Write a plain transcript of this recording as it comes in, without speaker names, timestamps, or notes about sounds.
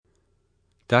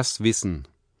Das Wissen,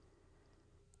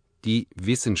 die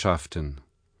Wissenschaften,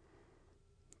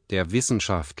 der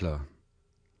Wissenschaftler,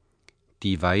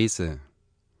 die Weise,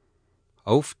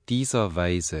 auf dieser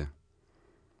Weise,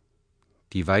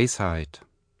 die Weisheit,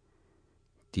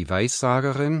 die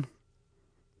Weissagerin,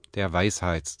 der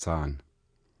Weisheitszahn.